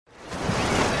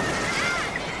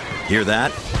Hear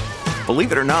that?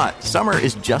 Believe it or not, summer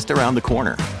is just around the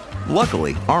corner.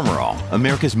 Luckily, Armor All,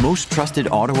 America's most trusted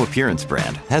auto appearance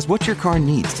brand, has what your car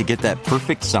needs to get that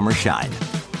perfect summer shine.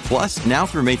 Plus, now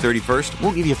through May 31st,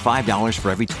 we'll give you $5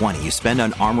 for every $20 you spend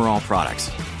on Armor All products.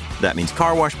 That means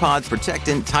car wash pods,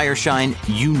 protectant, tire shine,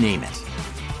 you name it.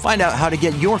 Find out how to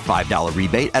get your $5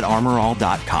 rebate at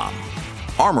armorall.com.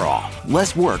 Armor All,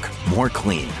 less work, more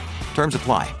clean. Terms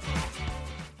apply.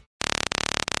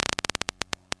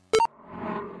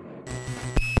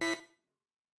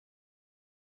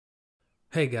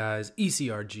 Hey guys,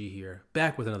 ECRG here,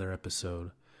 back with another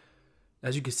episode.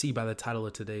 As you can see by the title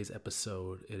of today's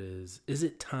episode, is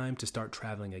it time to start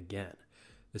traveling again?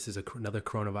 This is another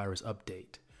coronavirus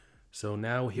update. So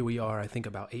now here we are, I think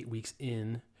about 8 weeks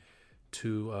in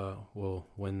to,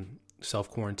 when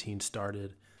self-quarantine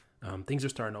started. Things are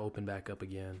starting to open back up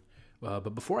again.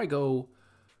 But before I go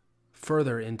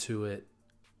further into it,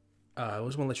 I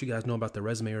just want to let you guys know about the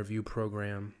resume review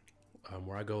program,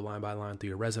 where I go line by line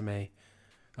through your resume.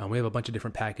 We have a bunch of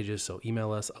different packages, so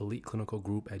email us,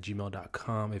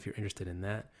 eliteclinicalgroup@gmail.com if you're interested in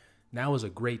that. Now is a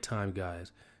great time,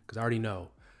 guys, because I already know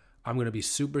I'm going to be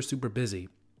super, super busy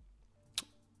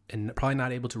and probably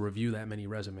not able to review that many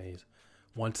resumes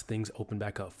once things open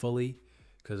back up fully,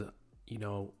 because, you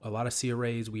know, a lot of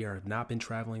CRAs, we have not been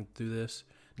traveling through this,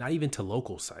 not even to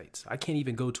local sites. I can't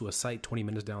even go to a site 20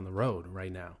 minutes down the road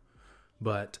right now,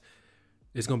 but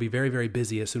it's going to be very, very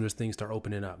busy as soon as things start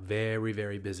opening up. Very,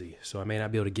 very busy. So I may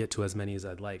not be able to get to as many as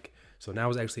I'd like. So now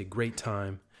is actually a great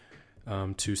time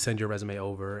to send your resume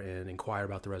over and inquire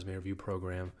about the resume review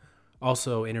program.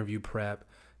 Also interview prep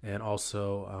and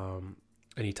also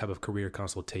any type of career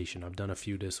consultation. I've done a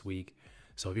few this week.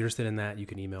 So if you're interested in that, you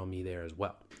can email me there as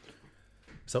well.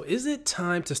 So is it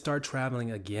time to start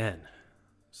traveling again?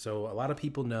 So a lot of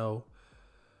people know,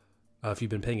 if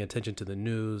you've been paying attention to the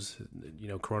news, you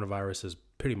know, coronavirus is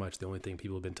pretty much the only thing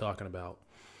people have been talking about.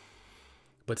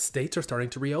 But states are starting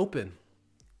to reopen.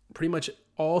 Pretty much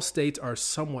all states are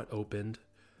somewhat opened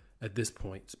at this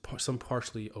point, some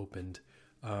partially opened.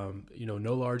 You know,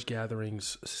 no large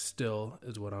gatherings still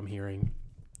is what I'm hearing,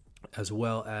 as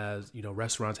well as, you know,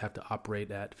 restaurants have to operate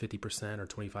at 50% or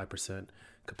 25%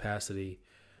 capacity.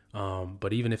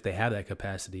 But even if they have that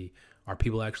capacity, are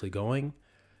people actually going?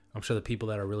 I'm sure the people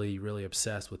that are really, really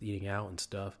obsessed with eating out and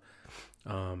stuff.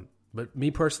 But me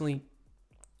personally,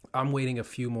 I'm waiting a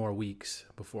few more weeks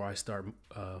before I start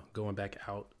going back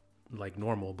out like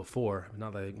normal before.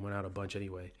 Not that I went out a bunch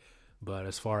anyway. But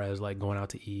as far as like going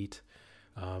out to eat,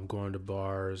 going to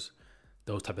bars,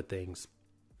 those type of things,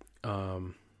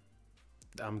 I'm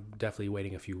definitely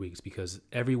waiting a few weeks, because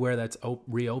everywhere that's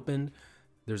reopened,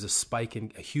 there's a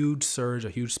huge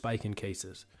spike in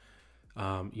cases.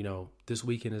 You know, this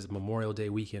weekend is Memorial Day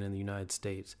weekend in the United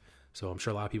States. So I'm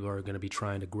sure a lot of people are going to be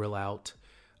trying to grill out,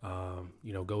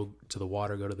 you know, go to the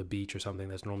water, go to the beach or something.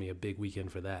 That's normally a big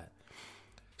weekend for that.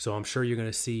 So I'm sure you're going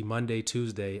to see Monday,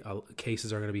 Tuesday,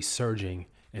 cases are going to be surging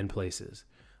in places,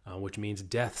 which means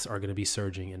deaths are going to be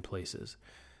surging in places.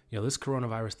 You know, this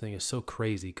coronavirus thing is so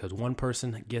crazy, because one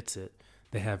person gets it,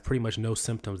 they have pretty much no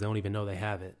symptoms. They don't even know they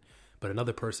have it. But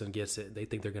another person gets it, they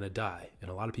think they're going to die. And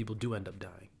a lot of people do end up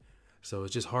dying. So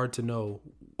it's just hard to know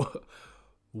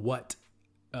what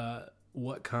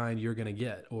kind you're going to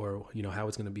get, or, you know, how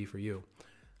it's going to be for you.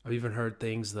 I've even heard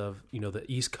things of, you know,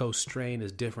 the East Coast strain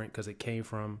is different because it came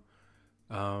from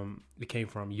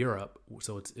Europe.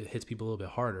 So it hits people a little bit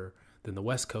harder than the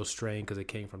West Coast strain because it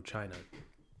came from China.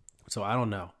 So I don't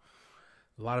know.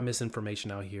 A lot of misinformation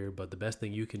out here, but the best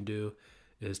thing you can do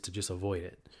is to just avoid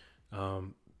it.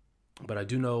 But I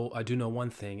do know one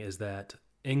thing is that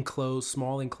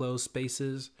small enclosed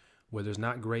spaces where there's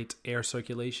not great air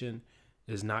circulation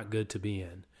is not good to be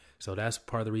in. So that's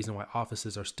part of the reason why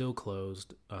offices are still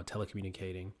closed,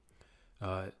 telecommunicating,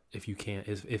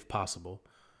 if possible.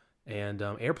 And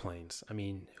airplanes. I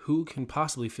mean, who can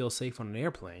possibly feel safe on an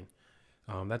airplane?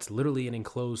 That's literally an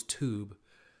enclosed tube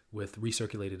with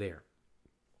recirculated air.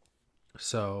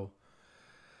 So,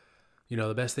 you know,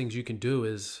 the best things you can do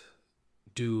is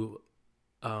do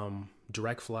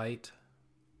direct flight.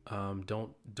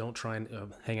 Don't try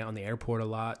and hang out in the airport a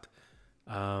lot.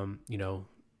 You know,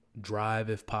 drive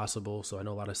if possible. So I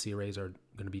know a lot of CRAs are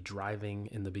going to be driving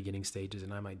in the beginning stages,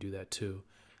 and I might do that too.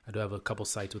 I do have a couple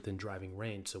sites within driving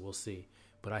range, so we'll see.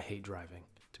 But I hate driving,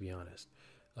 to be honest.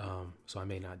 So I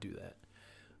may not do that.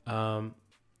 Let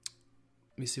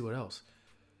me see what else.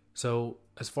 So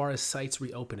as far as sites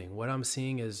reopening, what I'm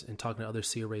seeing is, and talking to other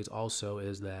CRAs also,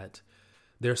 is that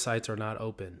their sites are not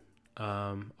open.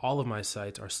 All of my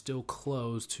sites are still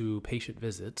closed to patient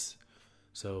visits.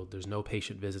 So there's no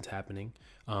patient visits happening.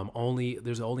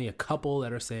 There's only a couple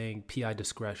that are saying PI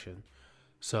discretion.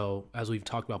 So as we've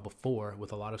talked about before,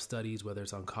 with a lot of studies, whether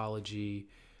it's oncology,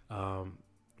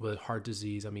 with heart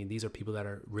disease, I mean, these are people that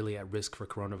are really at risk for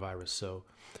coronavirus. So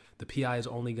the PI is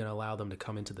only going to allow them to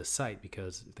come into the site,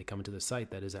 because if they come into the site,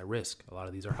 that is at risk. A lot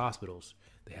of these are hospitals.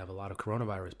 They have a lot of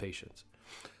coronavirus patients.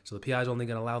 So the PI is only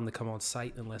going to allow them to come on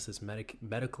site unless it's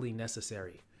medically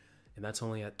necessary. And that's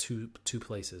only at two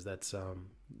places. That's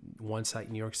one site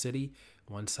in New York City,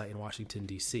 one site in Washington,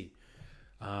 D.C.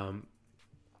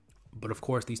 But of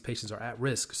course, these patients are at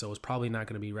risk, so it's probably not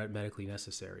going to be medically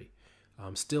necessary.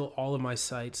 Still, all of my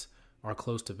sites are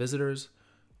closed to visitors.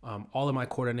 All of my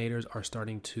coordinators are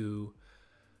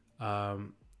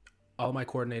all of my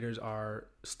coordinators are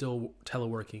still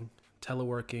teleworking,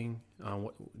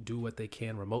 do what they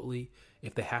can remotely.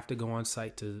 If they have to go on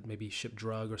site to maybe ship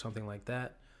drug or something like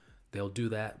that, they'll do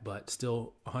that, but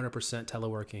still 100%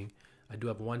 teleworking. I do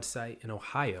have one site in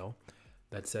Ohio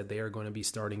that said they are going to be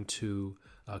starting to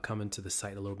come into the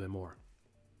site a little bit more.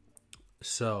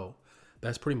 So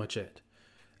that's pretty much it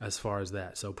as far as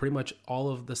that. So pretty much all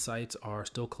of the sites are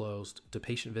still closed to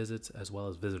patient visits as well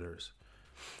as visitors.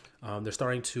 They're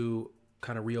starting to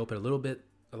kind of reopen a little bit.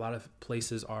 A lot of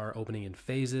places are opening in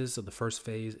phases. So the first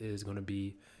phase is going to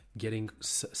be getting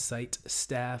site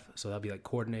staff. So that'll be like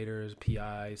coordinators,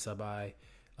 PI, sub-I,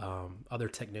 other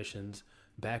technicians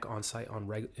back on site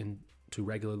to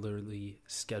regularly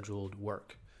scheduled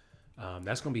work.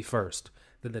 That's going to be first.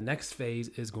 Then the next phase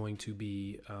is going to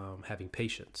be having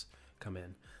patients come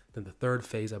in. Then the third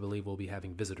phase, I believe, will be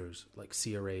having visitors like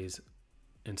CRAs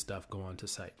and stuff go on to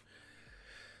site.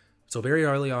 So very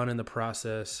early on in the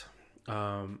process,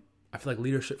 I feel like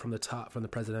leadership from the top, from the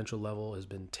presidential level, has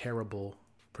been terrible.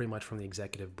 Pretty much from the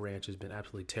executive branch has been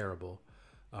absolutely terrible,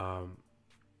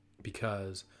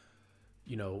 because,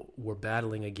 we're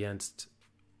battling against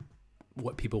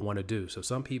what people want to do. So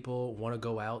some people want to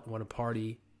go out, want to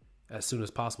party as soon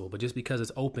as possible, but just because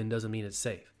it's open doesn't mean it's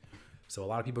safe. So a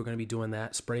lot of people are going to be doing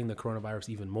that, spreading the coronavirus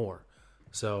even more.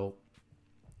 So,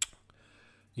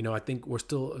 I think you're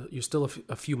still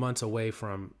a few months away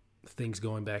from things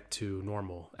going back to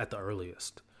normal at the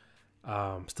earliest.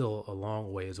 Still a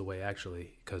long ways away,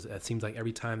 actually, because it seems like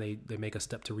every time they make a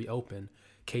step to reopen,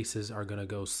 cases are going to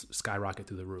go skyrocket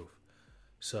through the roof.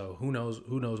 So who knows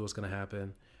what's going to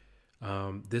happen.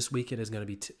 This weekend is going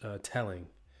to be telling.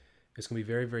 It's going to be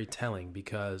very, very telling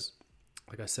because,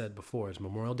 like I said before, it's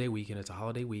Memorial Day weekend. It's a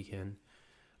holiday weekend.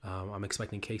 I'm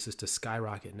expecting cases to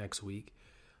skyrocket next week.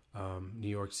 New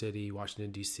York City,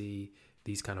 Washington, D.C.,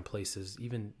 these kind of places.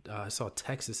 Even I saw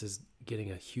Texas is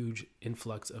getting a huge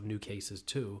influx of new cases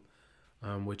too,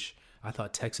 which I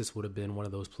thought Texas would have been one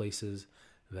of those places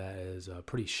that is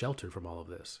pretty sheltered from all of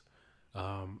this.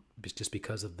 Just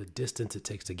because of the distance it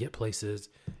takes to get places.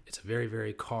 It's a very,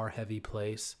 very car-heavy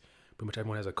place. Pretty much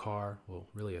everyone has a car. Well,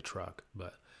 really a truck,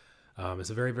 but it's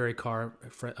a very, very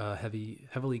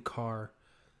heavily car.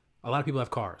 A lot of people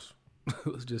have cars.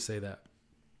 Let's just say that.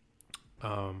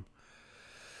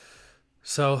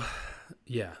 So,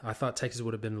 yeah, I thought Texas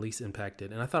would have been least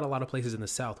impacted, and I thought a lot of places in the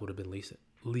South would have been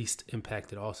least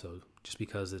impacted also, just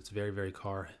because it's very, very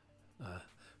car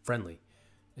friendly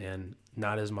and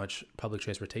not as much public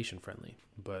transportation friendly.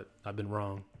 But I've been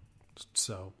wrong,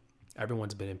 so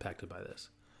everyone's been impacted by this.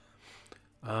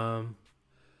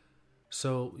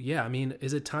 So yeah, I mean,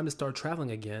 is it time to start traveling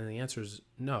again? And the answer is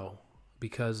no,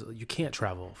 because you can't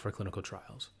travel for clinical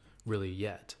trials really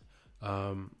yet.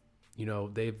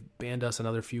 They've banned us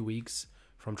another few weeks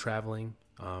from traveling.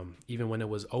 Even when it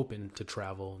was open to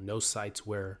travel, no sites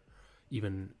were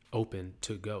even open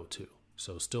to go to.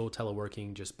 So still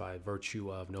teleworking just by virtue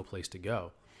of no place to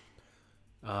go.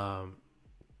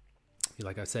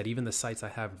 Like I said, even the sites I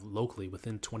have locally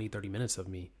within 20, 30 minutes of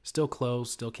me still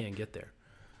closed, still can't get there.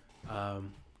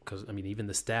 Because, even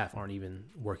the staff aren't even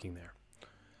working there.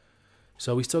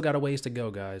 So we still got a ways to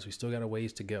go, guys. We still got a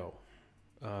ways to go.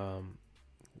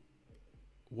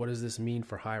 What does this mean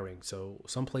for hiring? So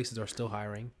some places are still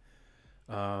hiring.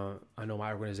 I know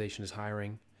my organization is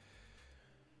hiring.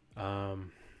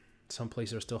 Some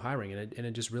places are still hiring, and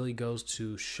it just really goes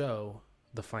to show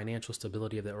the financial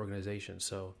stability of that organization.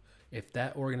 So if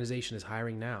that organization is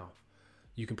hiring now,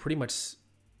 you can pretty much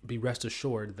be rest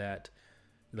assured that,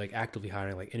 like, actively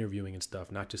hiring, like interviewing and stuff,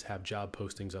 not just have job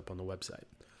postings up on the website.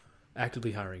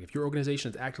 Actively hiring. If your organization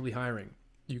is actively hiring,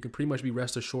 you can pretty much be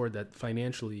rest assured that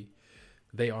financially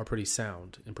they are pretty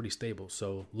sound and pretty stable.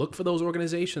 So look for those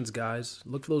organizations, guys.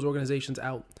 Look for those organizations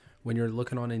out when you're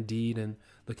looking on Indeed and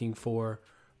looking for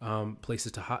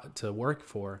places to work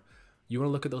for. You want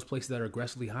to look at those places that are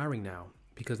aggressively hiring now.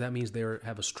 because that means they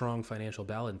have a strong financial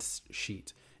balance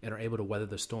sheet and are able to weather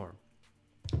the storm.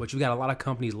 But you got a lot of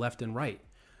companies left and right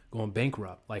going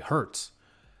bankrupt, like Hertz.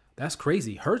 That's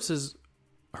crazy. Hertz is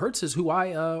who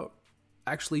I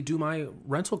actually do my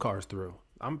rental cars through.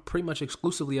 I'm pretty much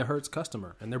exclusively a Hertz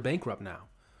customer, and they're bankrupt now.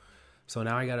 So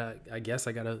now I guess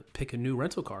I gotta pick a new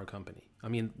rental car company. I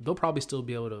mean, they'll probably still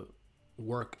be able to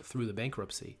work through the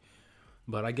bankruptcy,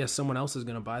 but I guess someone else is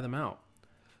gonna buy them out.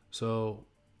 So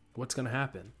what's gonna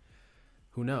happen?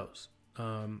 Who knows?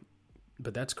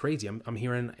 But that's crazy. I'm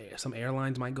hearing some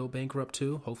airlines might go bankrupt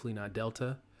too. Hopefully not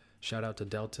Delta. Shout out to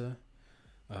Delta.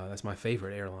 That's my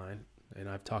favorite airline, and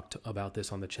I've talked about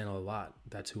this on the channel a lot.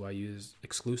 That's who I use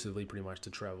exclusively pretty much to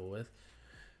travel with.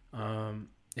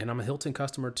 And I'm a Hilton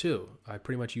customer too. I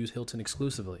pretty much use Hilton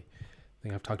exclusively. I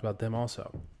think I've talked about them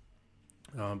also.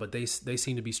 But they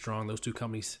seem to be strong. Those two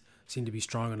companies seem to be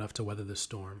strong enough to weather the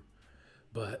storm.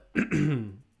 But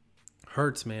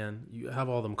Hertz, man, you have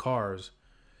all them cars.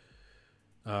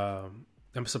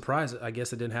 I'm surprised. I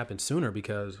guess it didn't happen sooner,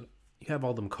 because you have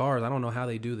all them cars. I don't know how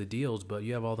they do the deals, but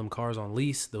you have all them cars on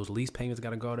lease. Those lease payments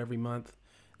got to go out every month.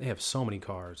 They have so many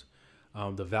cars.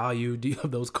 The value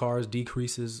of those cars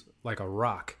decreases like a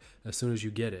rock as soon as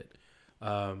you get it.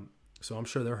 So I'm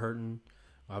sure they're hurting.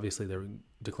 Obviously, they're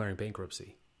declaring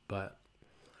bankruptcy. But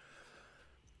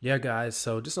yeah, guys.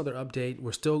 So just another update.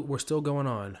 We're still going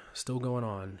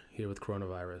on here with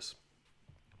coronavirus.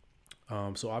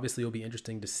 So obviously, it'll be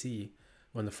interesting to see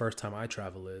when the first time I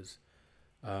travel is.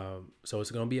 So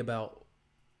it's going to be about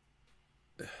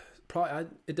probably.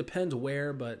 It depends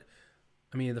where, but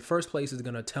I mean, the first place is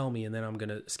going to tell me, and then I'm going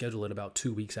to schedule it about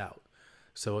 2 weeks out.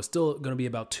 So it's still going to be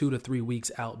about 2 to 3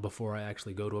 weeks out before I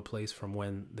actually go to a place from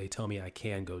when they tell me I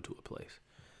can go to a place.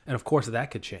 And of course,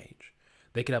 that could change.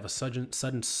 They could have a sudden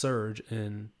surge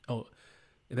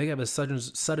they have a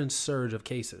sudden surge of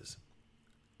cases,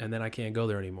 and then I can't go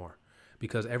there anymore,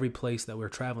 because every place that we're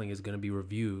traveling is going to be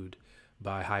reviewed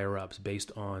by higher ups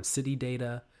based on city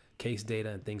data, case data,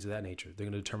 and things of that nature. They're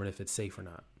going to determine if it's safe or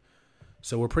not.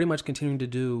 So we're pretty much continuing to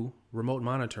do remote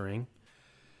monitoring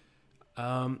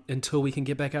until we can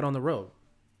get back out on the road.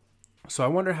 So I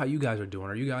wonder how you guys are doing.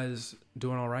 Are you guys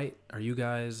doing all right? Are you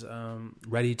guys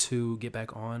ready to get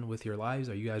back on with your lives?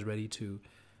 Are you guys ready to,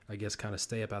 I guess, kind of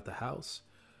stay up out the house?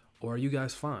 Or are you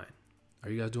guys fine? Are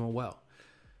you guys doing well?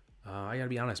 I got to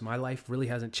be honest, my life really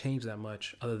hasn't changed that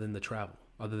much other than the travel,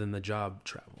 other than the job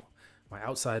travel. My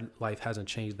outside life hasn't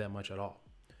changed that much at all.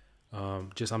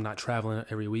 Just I'm not traveling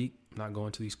every week. I'm not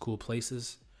going to these cool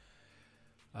places.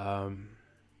 That's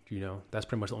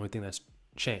pretty much the only thing that's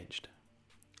changed.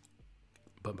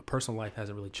 But my personal life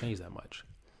hasn't really changed that much.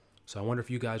 So I wonder if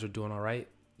you guys are doing all right.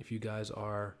 If you guys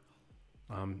are,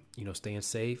 staying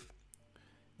safe.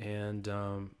 And,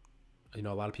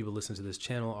 a lot of people listening to this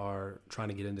channel are trying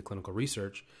to get into clinical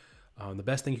research. The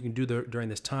best thing you can do during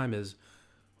this time is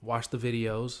watch the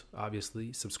videos,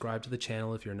 obviously. Subscribe to the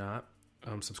channel if you're not.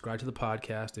 Subscribe to the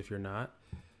podcast if you're not.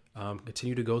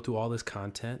 Continue to go through all this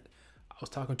content. I was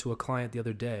talking to a client the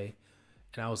other day,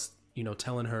 and I was,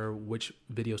 telling her which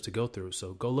videos to go through.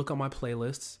 So go look on my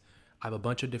playlists. I have a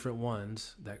bunch of different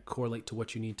ones that correlate to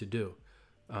what you need to do.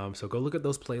 So go look at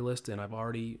those playlists, and I've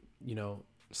already,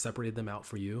 separated them out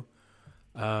for you.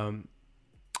 And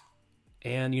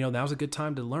now's a good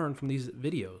time to learn from these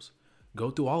videos. Go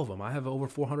through all of them. I have over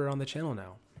 400 on the channel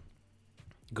now.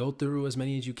 Go through as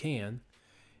many as you can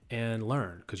and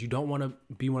learn, because you don't want to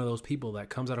be one of those people that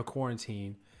comes out of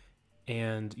quarantine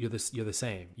and you're the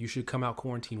same. You should come out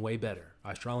quarantine way better.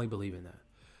 I strongly believe in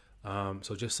that.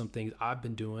 So just some things I've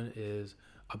been doing is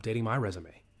updating my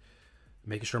resume,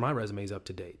 making sure my resume is up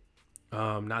to date.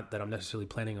 Not that I'm necessarily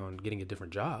planning on getting a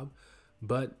different job,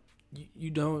 but you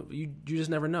just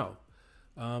never know.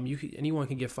 Anyone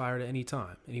can get fired at any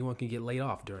time. Anyone can get laid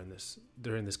off during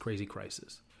this crazy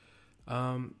crisis.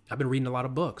 I've been reading a lot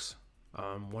of books.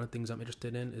 One of the things I'm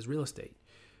interested in is real estate.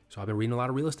 So I've been reading a lot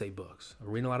of real estate books. I'm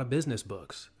reading a lot of business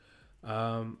books.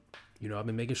 I've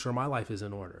been making sure my life is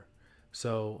in order.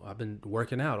 So I've been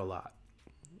working out a lot.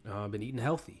 I've been eating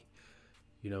healthy,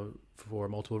 for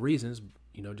multiple reasons,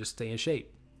 just stay in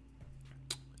shape.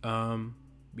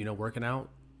 Working out,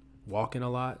 walking a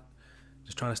lot,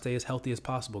 just trying to stay as healthy as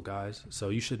possible, guys. So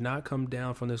you should not come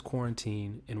down from this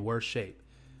quarantine in worse shape.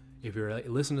 If you're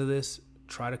listening to this,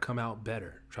 try to come out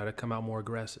better. Try to come out more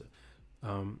aggressive.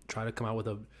 Try to come out with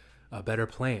a better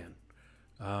plan.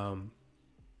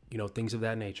 Things of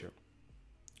that nature.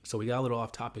 So we got a little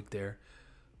off topic there,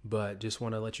 but just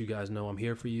want to let you guys know I'm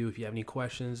here for you. If you have any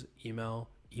questions, email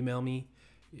me.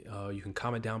 You can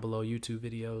comment down below YouTube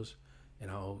videos, and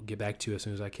I'll get back to you as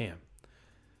soon as I can.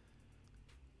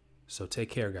 So take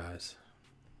care, guys.